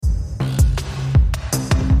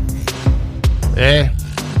Hey,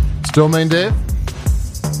 still Main Dave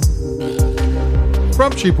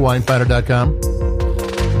from cheapwinefinder.com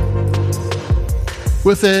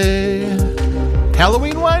with a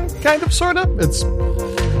Halloween wine, kind of, sort of. It's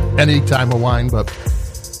any time of wine, but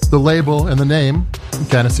the label and the name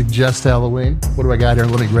kind of suggest Halloween. What do I got here?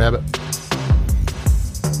 Let me grab it.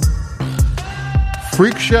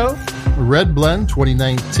 Freak Show Red Blend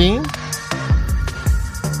 2019.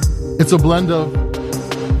 It's a blend of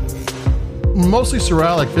mostly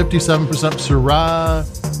Syrah, like 57% Syrah,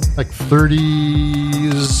 like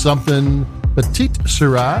 30-something Petite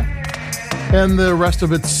Syrah, and the rest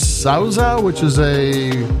of it's Sauza, which is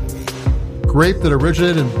a grape that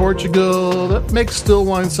originated in Portugal that makes still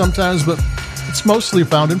wine sometimes, but it's mostly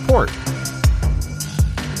found in port.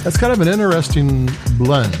 That's kind of an interesting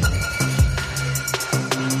blend.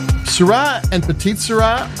 Syrah and Petite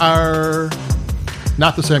Syrah are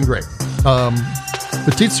not the same grape.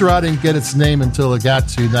 Petite Syrah didn't get its name until it got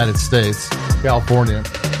to the United States, California.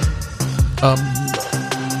 A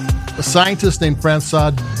scientist named Francois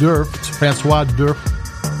Durft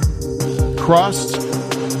crossed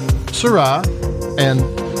Syrah and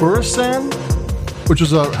Purassan, which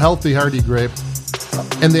is a healthy, hardy grape,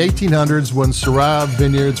 in the 1800s when Syrah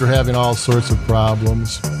vineyards were having all sorts of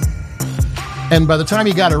problems. And by the time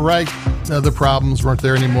he got it right, the problems weren't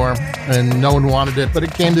there anymore, and no one wanted it. But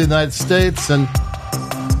it came to the United States, and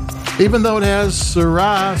even though it has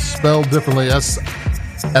Syrah spelled differently,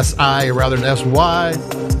 S-I rather than S-Y,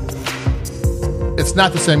 it's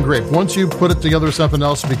not the same grape. Once you put it together with something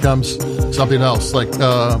else, it becomes something else. Like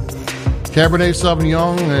Cabernet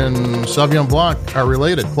Sauvignon and Sauvignon Blanc are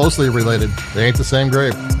related, closely related. They ain't the same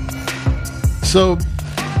grape. So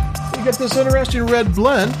you get this interesting red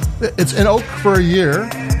blend. It's an oak for a year,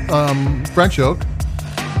 French oak.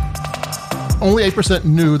 Only 8%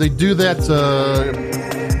 new. They do that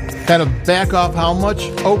kind of back off how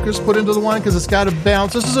much oak is put into the wine because it's got to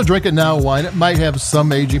balance. This is a drink it now wine. It might have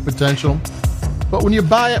some aging potential, but when you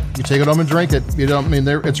buy it, you take it home and drink it. You don't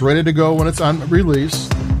it's ready to go when it's on release.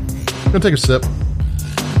 I'm gonna take a sip.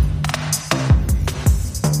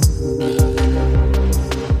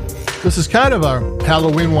 This is kind of a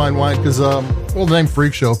Halloween wine because the name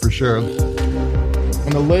Freak Show for sure.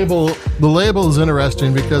 And the label is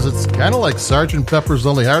interesting because it's kind of like Sgt. Pepper's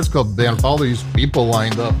Lonely Hearts Club Band with all these people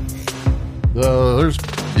lined up.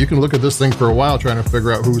 You can look at this thing for a while trying to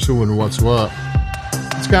figure out who's who and what's what.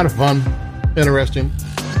 It's kind of fun, interesting.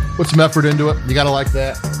 Put some effort into it. You gotta like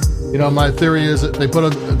that. You know, my theory is that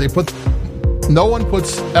no one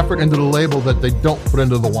puts effort into the label that they don't put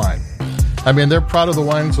into the wine. I mean, they're proud of the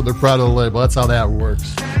wine, so they're proud of the label. That's how that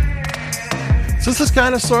works. So this is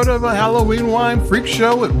kind of sort of a Halloween wine, Freak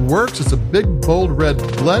Show. It works. It's a big, bold red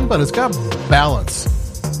blend, but it's got balance.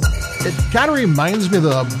 It kind of reminds me of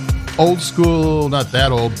the old school, not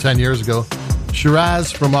that old, 10 years ago,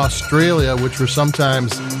 Shiraz from Australia, which were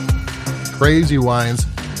sometimes crazy wines.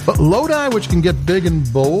 But Lodi, which can get big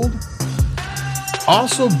and bold,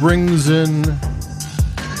 also brings in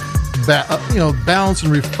balance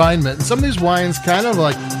and refinement. And some of these wines kind of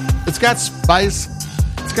like, it's got spice.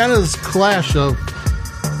 It's kind of this clash of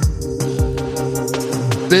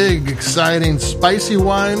big, exciting, spicy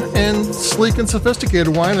wine and sleek and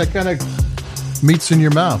sophisticated wine that kind of meets in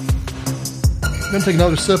your mouth. I'm going to take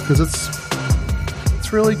another sip because it's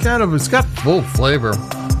really it's got full flavor.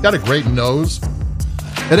 Got a great nose.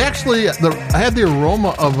 It actually, I had the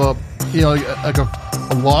aroma of like a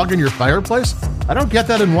log in your fireplace. I don't get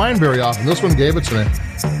that in wine very often. This one gave it to me.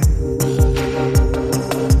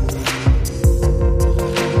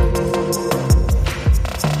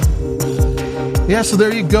 Yeah, so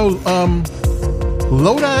there you go.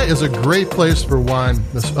 Lodi is a great place for wine.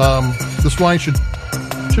 This wine should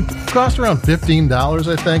cost around $15,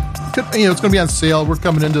 I think. It's going to be on sale. We're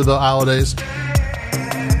coming into the holidays.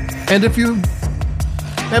 And if you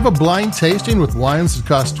have a blind tasting with wines that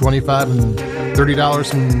cost $25 and $30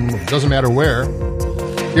 from doesn't matter where,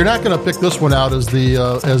 you're not going to pick this one out as the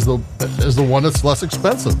one that's less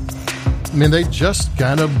expensive. I mean, they just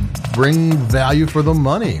kind of bring value for the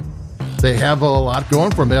money. They have a lot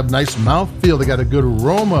going for them. They have nice mouthfeel. They got a good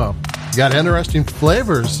aroma. Got interesting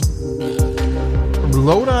flavors.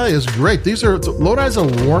 Lodi is great. Lodi's a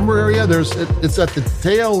warmer area. It's at the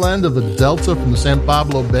tail end of the delta from the San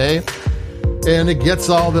Pablo Bay, and it gets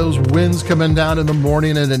all those winds coming down in the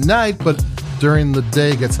morning and at night, but during the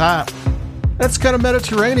day it gets hot. That's kind of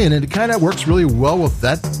Mediterranean, and it kind of works really well with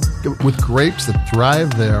grapes that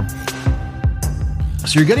thrive there.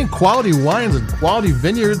 So you're getting quality wines and quality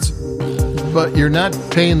vineyards, but you're not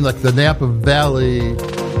paying like the Napa Valley,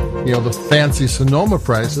 the fancy Sonoma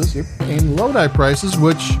prices. You're paying Lodi prices,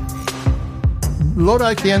 which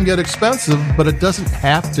Lodi can get expensive, but it doesn't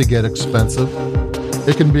have to get expensive.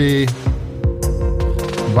 It can be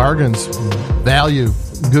bargains, value,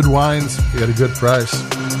 good wines at a good price.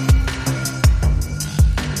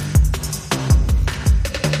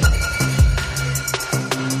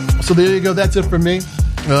 So there you go. That's it for me.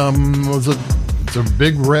 It's a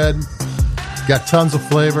big red. Got tons of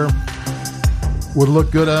flavor. Would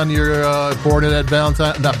look good on your pouring it at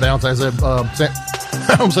Valentine's Day.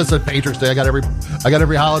 I almost said Patriot's Day. I got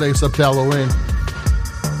every holiday except Halloween.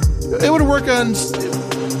 It would work on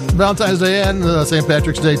Valentine's Day and St.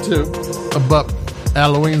 Patrick's Day too, but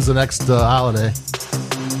Halloween's the next holiday.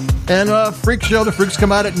 And freak show. The freaks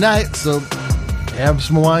come out at night, so have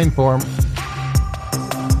some wine for them.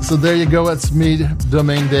 So there you go. It's me,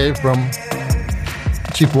 Domain Dave from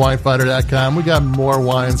CheapWineFinder.com. We got more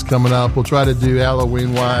wines coming up. We'll try to do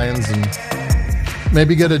Halloween wines and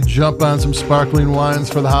maybe get a jump on some sparkling wines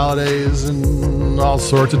for the holidays and all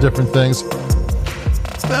sorts of different things.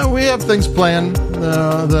 We have things planned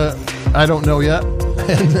that I don't know yet,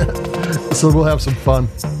 and so we'll have some fun.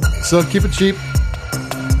 So keep it cheap.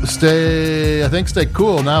 Stay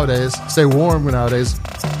cool nowadays. Stay warm nowadays.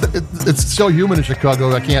 It's so humid in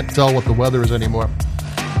Chicago, I can't tell what the weather is anymore.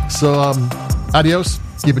 So, adios.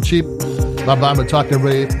 Keep it cheap. Bye-bye. I'm going to talk to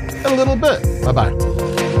everybody in a little bit. Bye-bye.